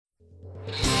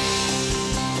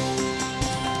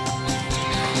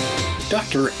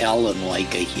Dr. Alan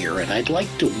Leica here, and I'd like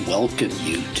to welcome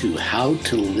you to How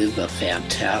to Live a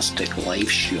Fantastic Life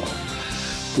show,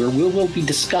 where we will be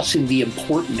discussing the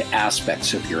important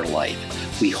aspects of your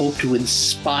life. We hope to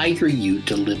inspire you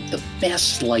to live the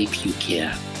best life you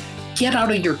can. Get out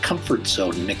of your comfort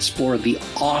zone and explore the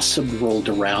awesome world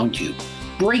around you.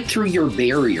 Break through your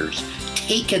barriers.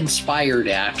 Take inspired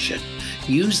action.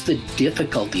 Use the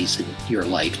difficulties in your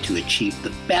life to achieve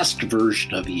the best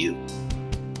version of you.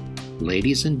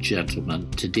 Ladies and gentlemen,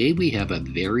 today we have a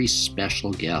very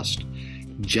special guest,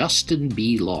 Justin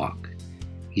B. Long.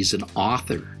 He's an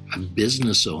author, a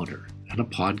business owner, and a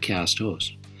podcast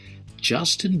host.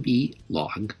 Justin B.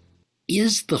 Long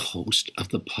is the host of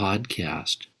the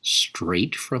podcast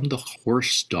Straight from the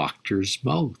Horse Doctor's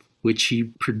Mouth, which he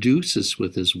produces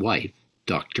with his wife,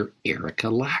 Dr. Erica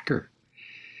Lacker.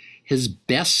 His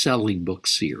best-selling book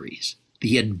series,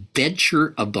 The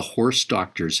Adventure of the Horse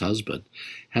Doctor's Husband,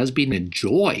 has been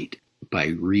enjoyed by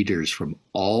readers from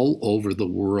all over the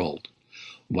world,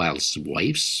 while his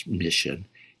wife's mission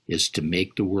is to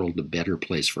make the world a better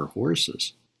place for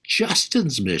horses.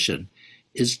 Justin's mission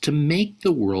is to make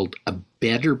the world a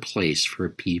better place for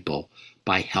people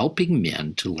by helping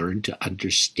men to learn to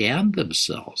understand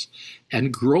themselves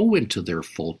and grow into their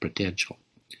full potential.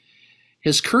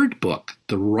 His current book,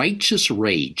 The Righteous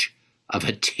Rage of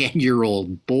a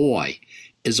 10-year-old Boy,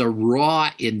 is a raw,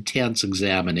 intense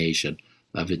examination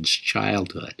of his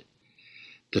childhood,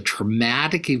 the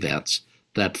traumatic events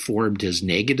that formed his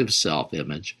negative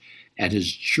self-image, and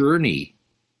his journey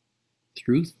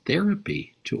through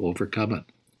therapy to overcome it.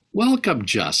 Welcome,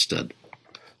 Justin.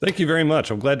 Thank you very much.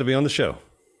 I'm glad to be on the show.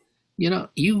 You know,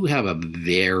 you have a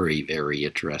very, very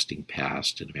interesting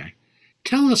past.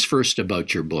 Tell us first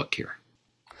about your book here.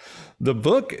 The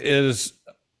book is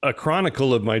a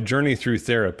chronicle of my journey through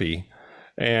therapy.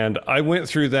 And I went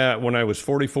through that when I was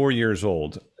 44 years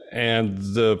old. And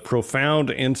the profound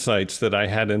insights that I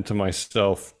had into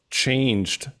myself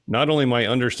changed not only my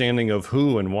understanding of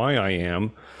who and why I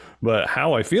am, but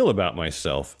how I feel about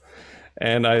myself.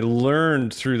 And I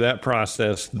learned through that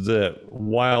process that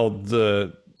while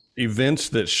the events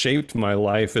that shaped my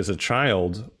life as a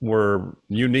child were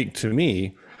unique to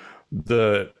me,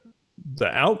 the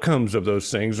outcomes of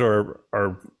those things are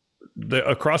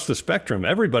across the spectrum.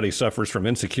 Everybody suffers from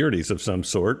insecurities of some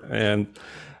sort, and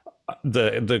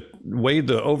the way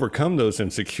to overcome those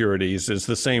insecurities is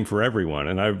the same for everyone.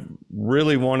 And I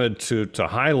really wanted to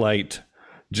highlight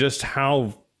just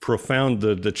how profound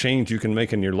the change you can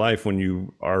make in your life when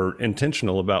you are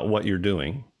intentional about what you're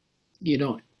doing. You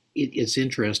know, it's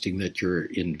interesting that you're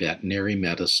in veterinary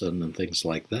medicine and things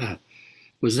like that.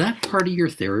 Was that part of your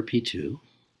therapy too?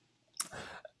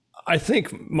 I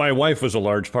think my wife was a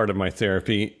large part of my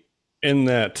therapy, in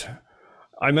that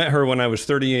I met her when I was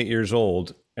 38 years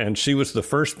old, and she was the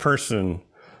first person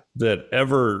that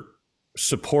ever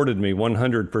supported me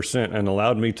 100% and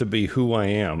allowed me to be who I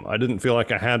am. I didn't feel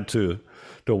like I had to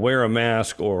wear a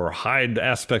mask or hide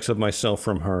aspects of myself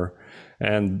from her.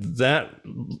 And that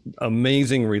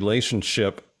amazing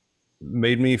relationship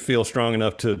made me feel strong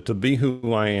enough to be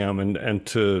who I am and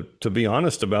to be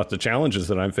honest about the challenges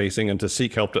that I'm facing and to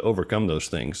seek help to overcome those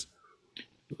things.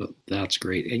 Well, that's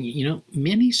great. And you know,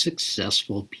 many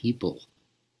successful people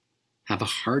have a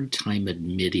hard time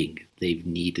admitting they've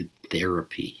needed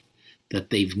therapy, that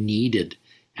they've needed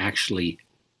actually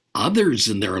others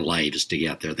in their lives to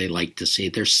get there. They like to say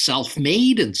they're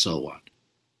self-made and so on.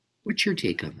 What's your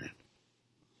take on that?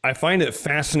 I find it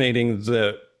fascinating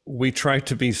that we try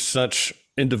to be such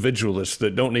individualists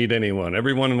that don't need anyone.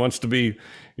 Everyone wants to be,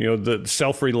 the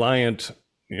self-reliant,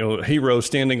 hero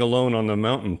standing alone on the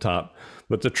mountaintop.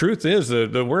 But the truth is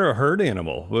that we're a herd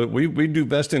animal. We do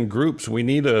best in groups. We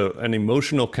need an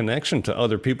emotional connection to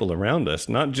other people around us,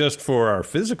 not just for our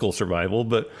physical survival,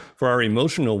 but for our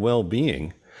emotional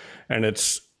well-being. And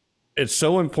it's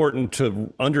so important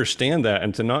to understand that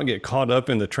and to not get caught up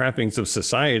in the trappings of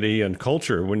society and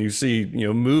culture. When you see,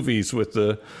 movies with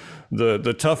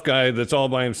the tough guy that's all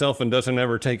by himself and doesn't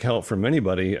ever take help from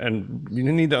anybody, and you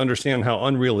need to understand how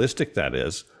unrealistic that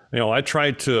is. I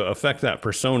tried to affect that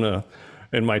persona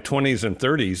in my 20s and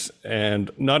 30s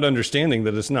and not understanding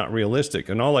that it's not realistic.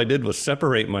 And all I did was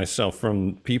separate myself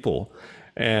from people.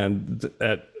 And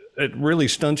it really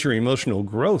stunts your emotional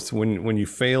growth when you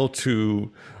fail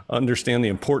to understand the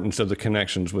importance of the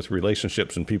connections with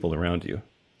relationships and people around you.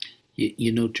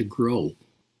 To grow,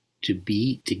 to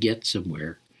get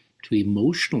somewhere, to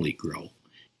emotionally grow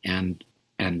and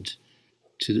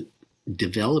to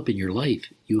develop in your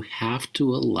life, you have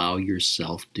to allow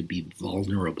yourself to be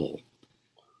vulnerable.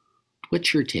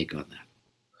 What's your take on that?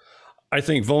 I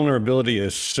think vulnerability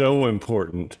is so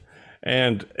important.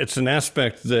 And it's an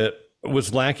aspect that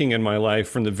was lacking in my life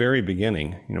from the very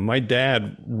beginning. My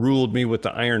dad ruled me with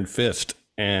the iron fist,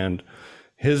 and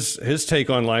his take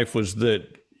on life was that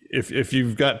if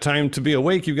you've got time to be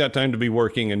awake, you've got time to be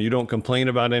working, and you don't complain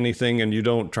about anything, and you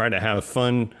don't try to have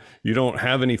fun. You don't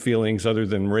have any feelings other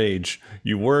than rage.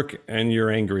 You work and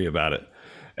you're angry about it.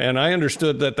 And I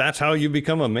understood that that's how you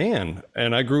become a man.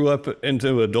 And I grew up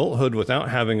into adulthood without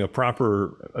having a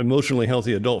proper emotionally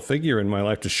healthy adult figure in my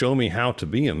life to show me how to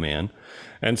be a man.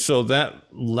 And so that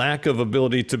lack of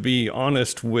ability to be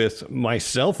honest with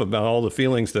myself about all the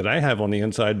feelings that I have on the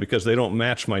inside because they don't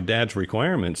match my dad's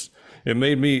requirements, it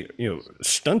made me,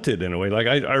 stunted in a way. Like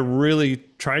I really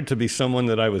tried to be someone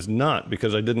that I was not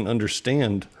because I didn't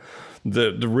understand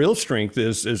the real strength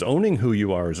is owning who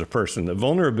you are as a person, the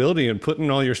vulnerability and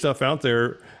putting all your stuff out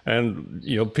there. And,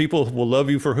 people will love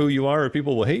you for who you are or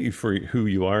people will hate you for who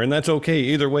you are. And that's okay.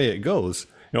 Either way it goes.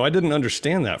 I didn't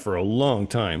understand that for a long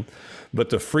time,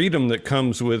 but the freedom that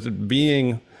comes with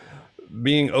being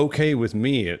okay with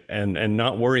me and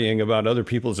not worrying about other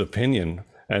people's opinion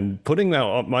and putting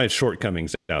out my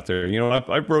shortcomings out there.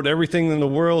 I wrote everything in the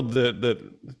world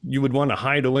that you would want to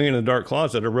hide away in a dark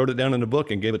closet. I wrote it down in a book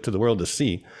and gave it to the world to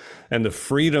see. And the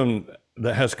freedom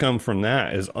that has come from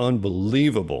that is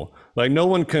unbelievable. Like no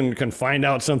one can find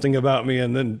out something about me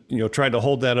and then, try to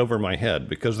hold that over my head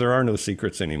because there are no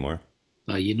secrets anymore.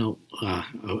 A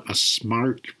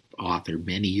smart author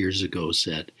many years ago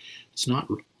said, it's not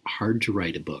hard to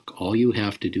write a book. All you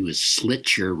have to do is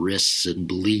slit your wrists and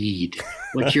bleed.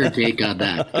 What's your take on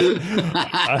that?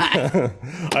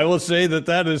 I will say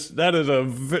that is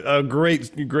a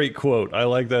great quote. I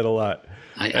like that a lot.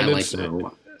 I like that a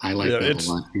lot. I like that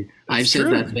a lot. I've said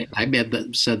that.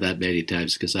 I've said that many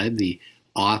times because I'm the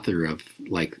author of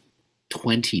like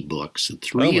 20 books, and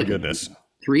three of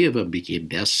them became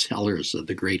bestsellers of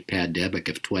the great pandemic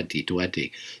of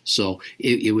 2020. So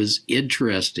it was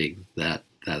interesting that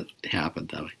happened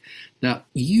that way. Now,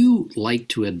 you like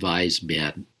to advise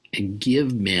men and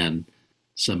give men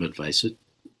some advice.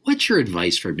 What's your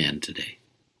advice for men today?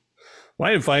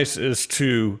 My advice is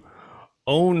to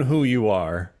own who you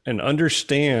are and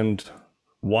understand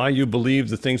why you believe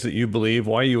the things that you believe,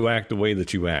 why you act the way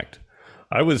that you act.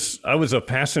 I was a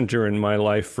passenger in my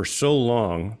life for so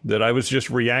long that I was just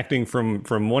reacting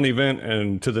from one event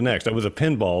and to the next. I was a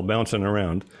pinball bouncing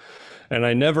around, and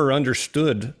I never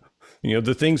understood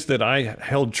the things that I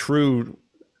held true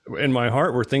in my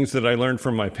heart were things that I learned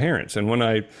from my parents. And when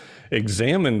I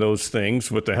examined those things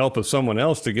with the help of someone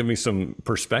else to give me some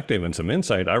perspective and some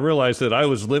insight, I realized that I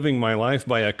was living my life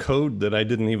by a code that I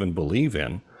didn't even believe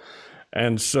in.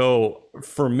 And so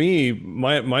for me,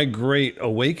 my great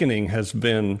awakening has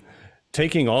been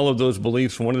taking all of those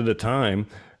beliefs one at a time.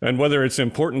 And whether it's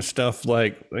important stuff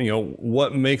like,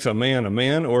 what makes a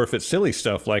man, or if it's silly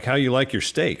stuff like how you like your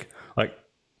steak.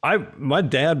 My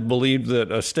dad believed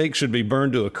that a steak should be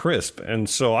burned to a crisp. And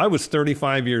so I was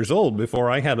 35 years old before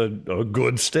I had a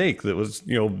good steak that was,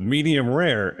 medium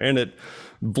rare, and it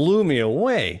blew me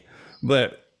away.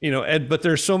 But, Ed, but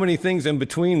there's so many things in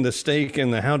between the steak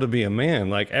and the how to be a man.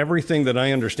 Like everything that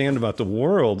I understand about the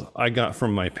world, I got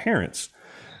from my parents.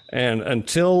 And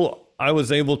until I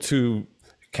was able to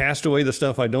cast away the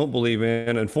stuff I don't believe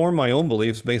in and form my own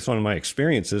beliefs based on my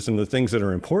experiences and the things that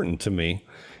are important to me,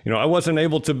 I wasn't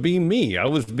able to be me. I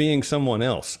was being someone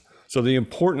else. So the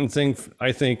important thing,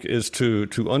 I think, is to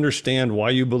understand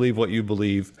why you believe what you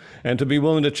believe and to be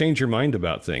willing to change your mind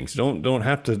about things. Don't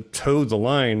have to toe the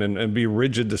line and be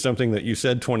rigid to something that you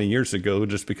said 20 years ago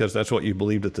just because that's what you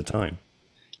believed at the time.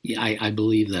 Yeah, I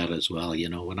believe that as well.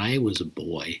 When I was a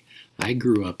boy, I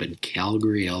grew up in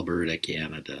Calgary, Alberta,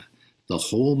 Canada, the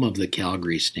home of the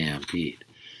Calgary Stampede.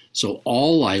 So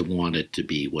all I wanted to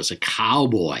be was a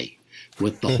cowboy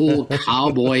with the whole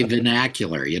cowboy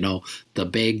vernacular, the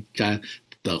big,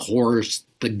 the horse,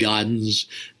 the guns,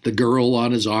 the girl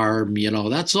on his arm,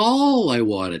 that's all I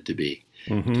wanted to be.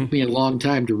 Mm-hmm. It took me a long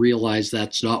time to realize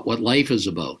that's not what life is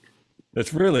about.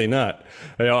 It's really not.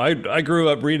 I grew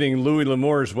up reading Louis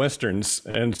L'Amour's Westerns,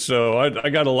 and so I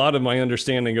got a lot of my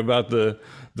understanding about the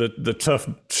tough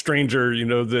stranger,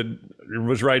 that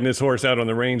was riding his horse out on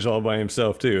the range all by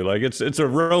himself too. Like it's a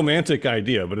romantic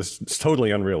idea, but it's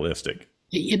totally unrealistic.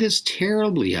 It is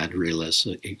terribly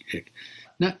unrealistic.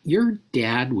 Now, your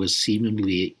dad was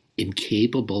seemingly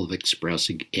incapable of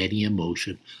expressing any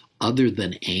emotion other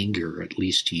than anger, at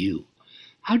least to you.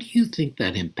 How do you think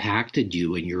that impacted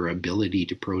you and your ability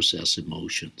to process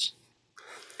emotions?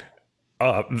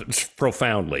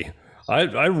 Profoundly.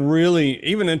 I really,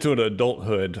 even into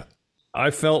adulthood,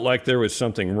 I felt like there was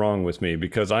something wrong with me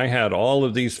because I had all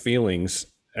of these feelings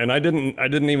And I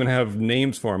didn't even have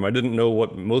names for them. I didn't know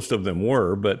what most of them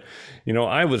were, but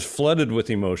I was flooded with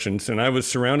emotions, and I was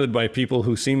surrounded by people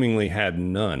who seemingly had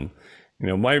none.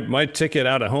 My ticket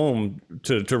out of home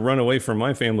to run away from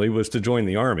my family was to join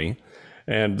the Army.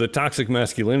 And the toxic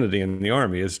masculinity in the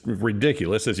Army is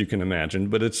ridiculous, as you can imagine,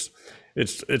 but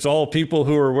it's all people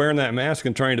who are wearing that mask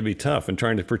and trying to be tough and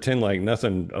trying to pretend like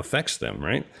nothing affects them,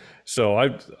 right? So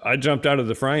I jumped out of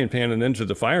the frying pan and into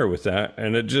the fire with that,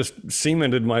 and it just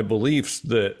cemented my beliefs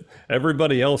that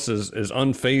everybody else is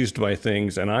unfazed by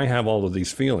things, and I have all of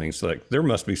these feelings. Like, there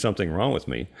must be something wrong with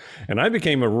me. And I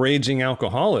became a raging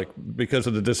alcoholic because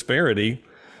of the disparity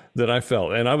that I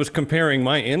felt. And I was comparing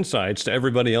my insides to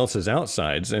everybody else's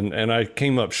outsides, and I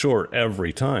came up short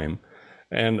every time.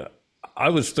 And I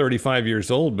was 35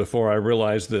 years old before I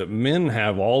realized that men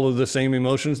have all of the same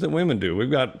emotions that women do.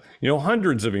 We've got,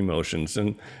 hundreds of emotions,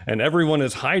 and everyone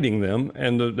is hiding them,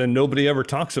 and nobody ever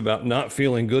talks about not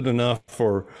feeling good enough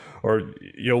or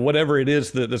whatever it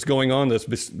is that's going on that's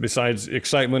besides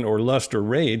excitement or lust or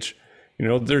rage.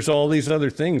 There's all these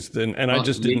other things, and I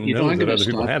just didn't know that other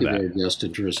people had that. There,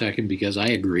 Justin, for a second, because I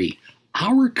agree.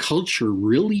 Our culture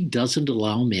really doesn't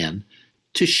allow men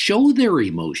to show their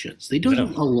emotions. They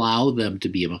don't allow them to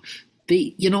be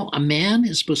a man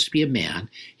is supposed to be a man.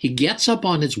 He gets up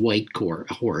on his white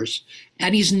horse,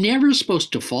 and he's never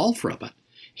supposed to fall from it.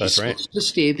 He's supposed to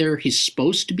stay there. He's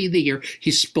supposed to be the hero.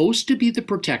 He's supposed to be the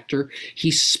protector.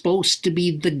 He's supposed to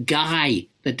be the guy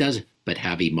that does, but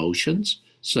have emotions,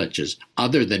 such as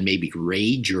other than maybe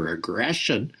rage or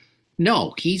aggression.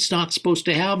 No, he's not supposed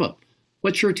to have them.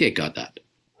 What's your take on that?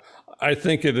 I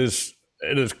think it is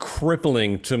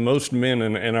crippling to most men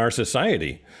in our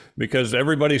society, because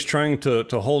everybody's trying to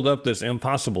hold up this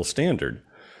impossible standard.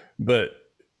 But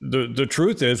the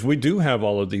truth is, we do have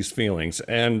all of these feelings,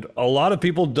 and a lot of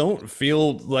people don't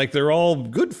feel like they're all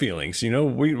good feelings.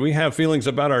 We have feelings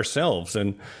about ourselves,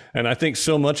 and I think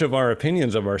so much of our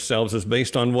opinions of ourselves is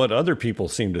based on what other people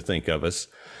seem to think of us.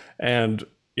 And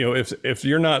if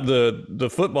you're not the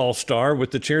football star with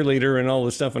the cheerleader and all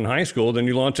this stuff in high school, then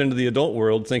you launch into the adult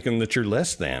world thinking that you're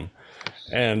less than.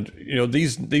 And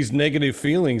these negative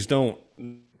feelings don't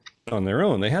on their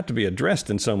own. They have to be addressed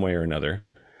in some way or another.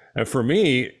 And for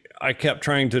me, I kept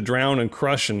trying to drown and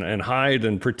crush and hide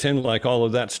and pretend like all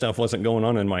of that stuff wasn't going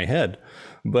on in my head.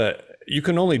 But you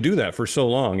can only do that for so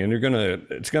long, and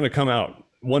it's gonna come out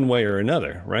one way or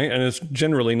another, right? And it's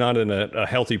generally not in a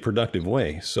healthy, productive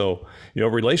way. So,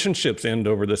 relationships end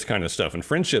over this kind of stuff, and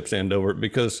friendships end over it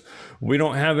because we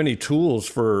don't have any tools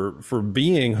for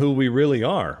being who we really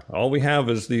are. All we have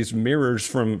is these mirrors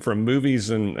from movies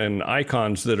and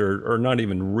icons that are not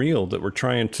even real, that we're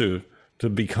trying to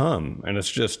become. And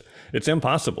it's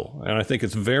impossible. And I think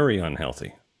it's very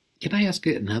unhealthy. Can I ask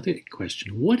another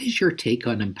question? What is your take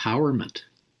on empowerment?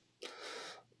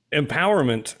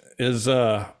 Empowerment is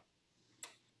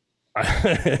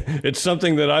it's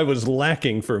something that I was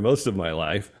lacking for most of my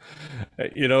life.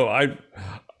 I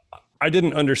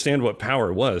didn't understand what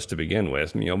power was to begin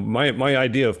with. My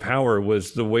idea of power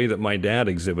was the way that my dad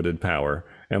exhibited power,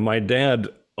 and my dad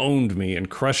owned me and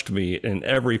crushed me in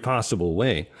every possible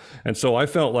way. And so I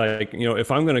felt like,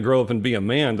 if I'm going to grow up and be a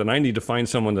man, then I need to find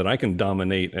someone that I can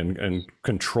dominate and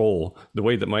control the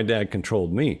way that my dad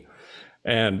controlled me.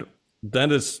 And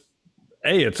that is,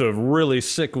 it's a really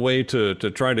sick way to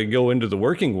try to go into the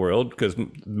working world, because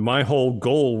my whole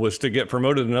goal was to get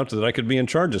promoted enough that I could be in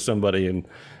charge of somebody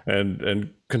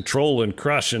and control and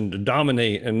crush and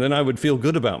dominate, and then I would feel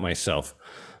good about myself.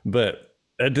 But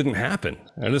that didn't happen,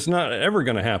 and it's not ever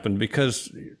going to happen,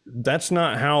 because that's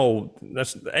not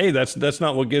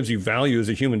what gives you value as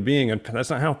a human being, and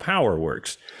that's not how power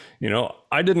works.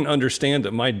 I didn't understand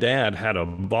that my dad had a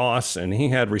boss, and he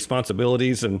had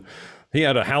responsibilities, and he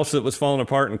had a house that was falling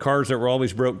apart and cars that were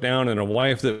always broke down and a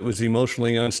wife that was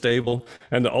emotionally unstable.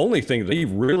 And the only thing that he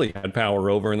really had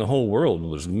power over in the whole world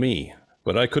was me.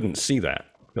 But I couldn't see that.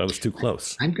 I was too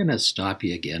close. I'm going to stop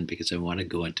you again because I want to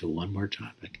go into one more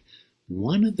topic.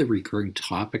 One of the recurring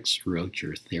topics throughout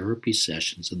your therapy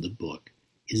sessions in the book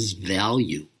is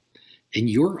value, and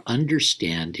your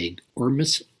understanding or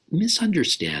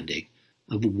misunderstanding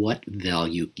of what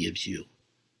value gives you.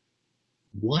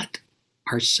 What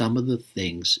are some of the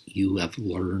things you have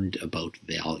learned about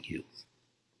value?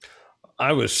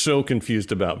 I was so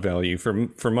confused about value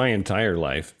for my entire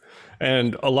life.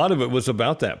 And a lot of it was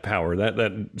about that power,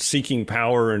 that seeking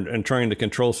power and trying to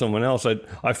control someone else.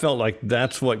 I felt like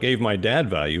that's what gave my dad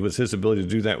value, was his ability to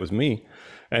do that with me.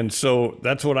 And so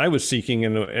that's what I was seeking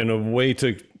in a way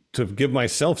to give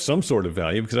myself some sort of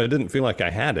value, because I didn't feel like I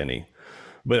had any.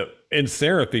 But in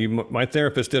therapy, my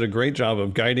therapist did a great job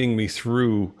of guiding me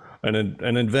through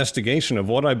an investigation of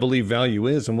what I believe value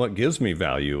is and what gives me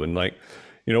value. And like,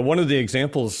 one of the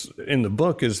examples in the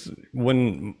book is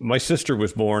when my sister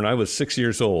was born, I was 6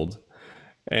 years old.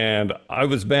 And I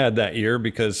was bad that year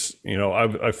because,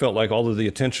 I felt like all of the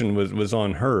attention was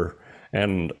on her.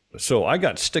 And so I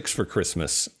got sticks for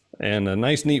Christmas and a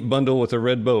nice, neat bundle with a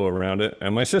red bow around it.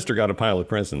 And my sister got a pile of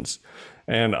presents.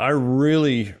 And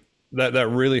that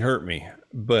really hurt me.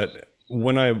 But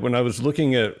when I was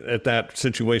looking at that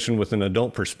situation with an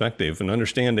adult perspective and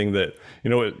understanding that,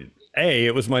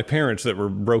 it was my parents that were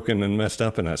broken and messed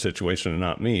up in that situation and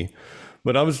not me.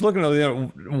 But I was looking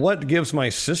at what gives my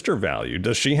sister value.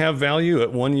 Does she have value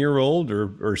at 1 year old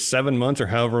or 7 months or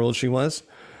however old she was?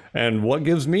 And what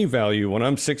gives me value when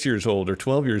I'm 6 years old or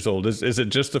 12 years old? Is it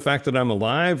just the fact that I'm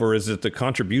alive, or is it the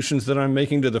contributions that I'm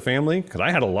making to the family? Because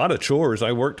I had a lot of chores.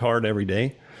 I worked hard every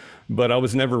day, but I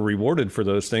was never rewarded for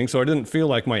those things. So I didn't feel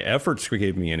like my efforts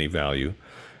gave me any value.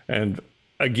 And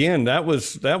again, that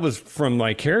was from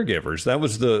my caregivers. That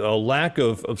was a lack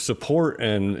of support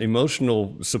and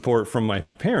emotional support from my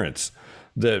parents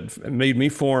that made me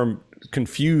form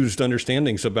confused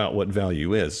understandings about what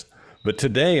value is. But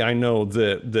today I know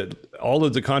that all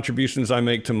of the contributions I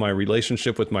make to my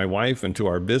relationship with my wife and to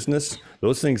our business,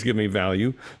 those things give me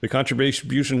value. The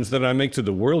contributions that I make to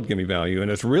the world give me value.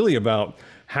 And it's really about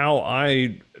how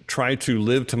I try to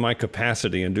live to my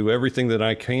capacity and do everything that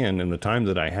I can in the time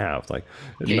that I have,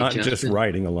 not Justin, just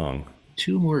riding along.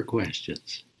 2 more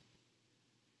questions.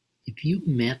 If you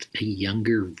met a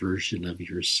younger version of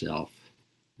yourself,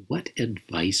 what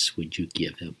advice would you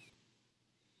give him?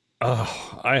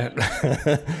 Oh, I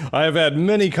have had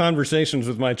many conversations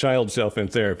with my child self in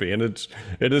therapy, and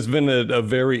it has been a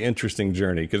very interesting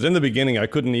journey, because in the beginning I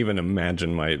couldn't even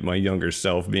imagine my younger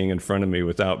self being in front of me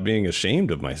without being ashamed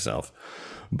of myself.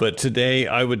 But today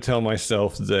I would tell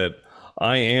myself that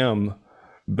I am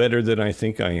better than I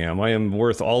think I am. I am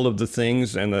worth all of the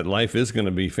things, and that life is going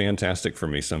to be fantastic for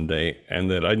me someday,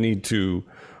 and that I need to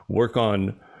work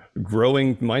on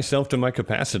growing myself to my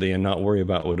capacity and not worry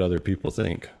about what other people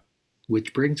think.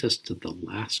 Which brings us to the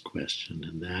last question,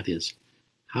 and that is,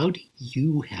 how do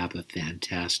you have a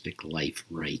fantastic life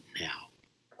right now?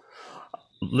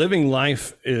 Living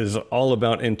life is all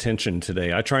about intention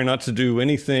today. I try not to do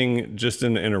anything just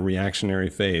in a reactionary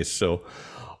phase. So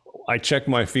I check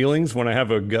my feelings when I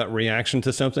have a gut reaction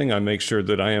to something. I make sure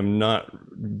that I am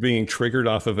not being triggered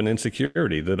off of an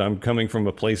insecurity, that I'm coming from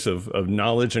a place of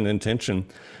knowledge and intention,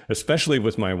 especially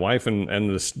with my wife and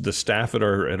the staff at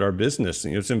our business.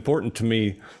 It's important to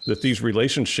me that these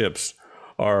relationships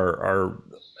are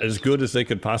as good as they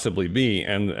could possibly be.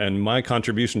 And my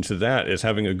contribution to that is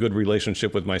having a good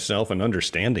relationship with myself and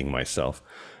understanding myself,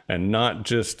 and not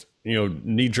just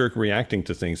knee-jerk reacting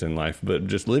to things in life, but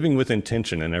just living with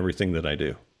intention in everything that I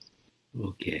do.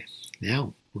 Okay,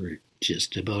 now we're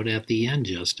just about at the end,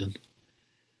 Justin.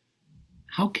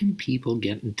 How can people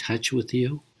get in touch with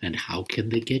you, and how can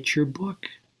they get your book?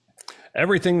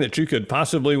 Everything that you could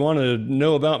possibly want to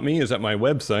know about me is at my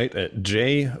website at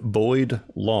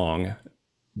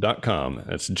jboydlong.com.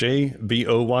 That's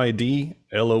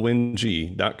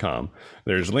jboydlong.com.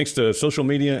 There's links to social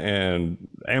media and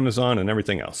Amazon and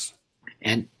everything else.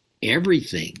 And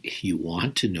everything you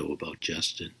want to know about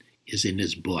Justin is in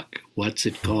his book. What's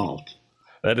it called?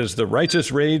 That is The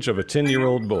Righteous Rage of a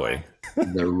 10-Year-Old Boy.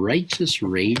 The Righteous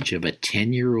Rage of a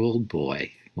 10-Year-Old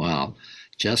Boy. Wow.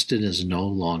 Justin is no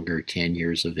longer 10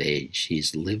 years of age.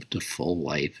 He's lived a full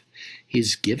life.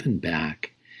 He's given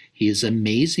back. He is an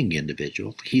amazing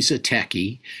individual. He's a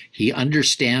techie. He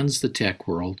understands the tech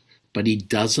world, but he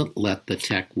doesn't let the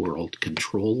tech world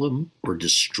control him or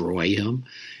destroy him.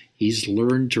 He's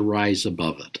learned to rise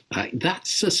above it.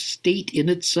 That's a state in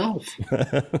itself.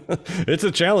 It's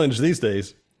a challenge these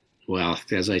days. Well,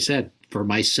 as I said, for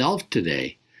myself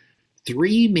today,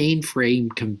 3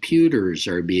 mainframe computers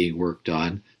are being worked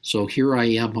on. So here I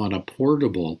am on a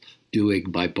portable doing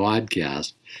my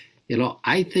podcast.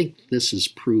 I think this is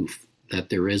proof that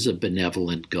there is a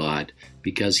benevolent God,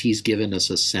 because he's given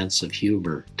us a sense of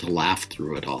humor to laugh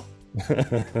through it all.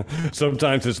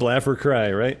 Sometimes it's laugh or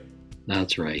cry, right?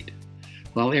 That's right.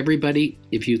 Well, everybody,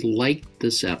 if you liked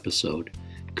this episode,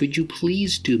 could you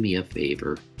please do me a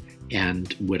favor,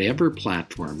 and whatever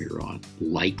platform you're on,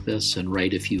 like this and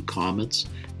write a few comments.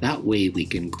 That way we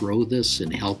can grow this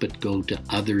and help it go to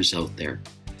others out there.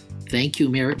 Thank you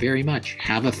very much.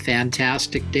 Have a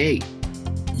fantastic day.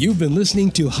 You've been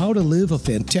listening to How to Live a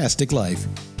Fantastic Life.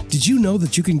 Did you know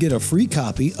that you can get a free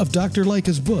copy of Dr.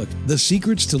 Lycka's book, The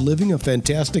Secrets to Living a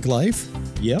Fantastic Life?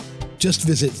 Yep. Just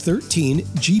visit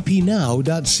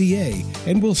 13gpnow.ca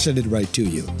and we'll send it right to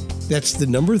you. That's the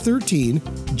number 13,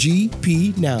 gpnow.ca.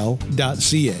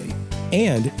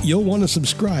 And you'll want to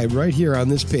subscribe right here on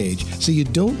this page so you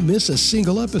don't miss a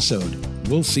single episode.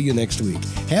 We'll see you next week.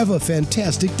 Have a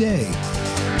fantastic day.